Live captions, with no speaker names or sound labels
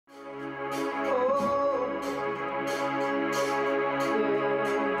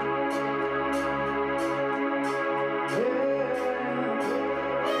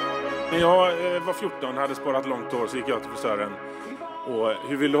När jag var 14 hade sparat långt hår så gick jag till frisören. Och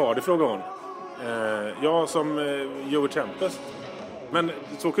hur vill du ha det, frågade hon. Jag som gör Tempest. Men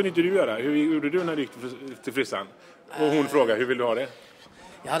så kunde inte du göra. Hur gjorde du när du gick till frissan? Och hon frågade, hur vill du ha det?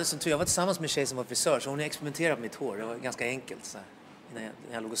 Jag var tillsammans med en tjej som var frisör, så hon experimenterade på mitt hår. Det var ganska enkelt. Så här. När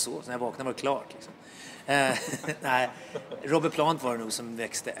jag låg och sov, så när jag vaknade var det klart. Liksom. Nej, Robert Plant var det nog som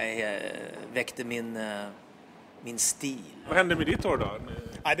väckte min stil. Vad hände med ditt hår då?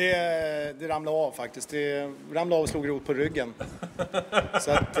 Nej, det ramlade av faktiskt. Det ramlade av och slog rot på ryggen.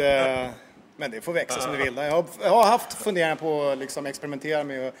 Så att, men det får växa som det vill. Jag har haft funderingar på att liksom experimentera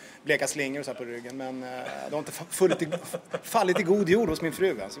med att bleka slingor och så här på ryggen. Men det har inte fallit i god jord hos min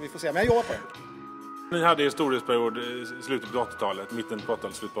fru. Så vi får se. Men jag jobbar på det. Ni hade ju storhetsperiod i slutet på 80-talet, mitten på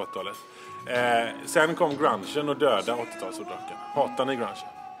 80-talet, slutet på 80-talet. Sen kom grungen och döda 80-talsrocken. Hatar ni grungen?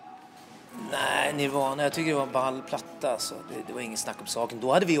 Nej, Nirvana, jag tycker det var en ball platta. Så det var ingen snack om saken.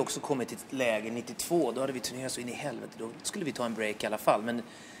 Då hade vi också kommit till ett läge 92. Då hade vi turnerat så in i helvete. Då skulle vi ta en break i alla fall. Men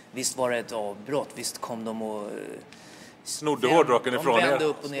visst var det ett avbrott. Visst kom de och snodde hårdrocken ifrån er. De vände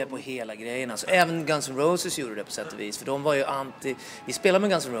upp och ner på hela grejen. Alltså, även Guns N' Roses gjorde det på sätt och vis. För de var ju vi spelade med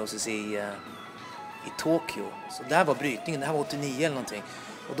Guns N' Roses i Tokyo. Så där var brytningen. Det här var 89 eller någonting.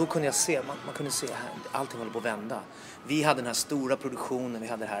 Och då kunde jag se, man kunde se här, allting håller på att vända. Vi hade den här stora produktionen, vi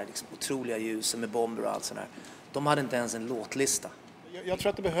hade det här liksom otroliga ljusen med bomber och allt sådär. De hade inte ens en låtlista. Jag tror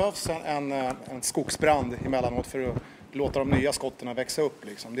att det behövs en skogsbrand emellanåt för att låta de nya skotten växa upp.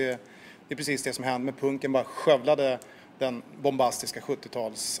 Liksom. Det är precis det som hände med punken, bara skövlade den bombastiska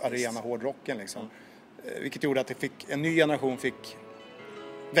 70-tals arena hårdrocken. Liksom. Vilket gjorde att en ny generation fick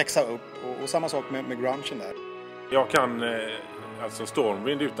växa upp. Och samma sak med grungen där. Jag kan alltså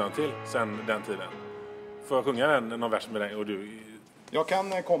Stormwind utan till sen den tiden. Får jag sjunga någon vers med dig? Och du... Jag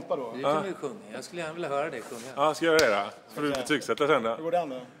kan kompa då. Du kan ju sjunga. Jag skulle gärna vilja höra dig sjunga. Ja, ska jag göra det då? Får du betygsätta sen då? Hur går den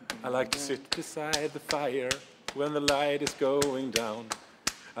då? I like to sit beside the fire when the light is going down.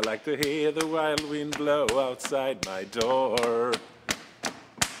 I like to hear the wild wind blow outside my door.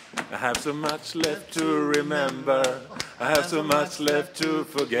 I have so much left to remember. I have so much left to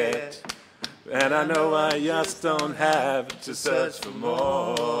forget. And I know I just don't have to search for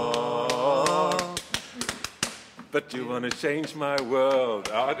more. But you wanna change my world.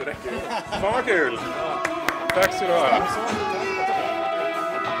 Ja, det räcker. Fan vad kul. Tack så du ha.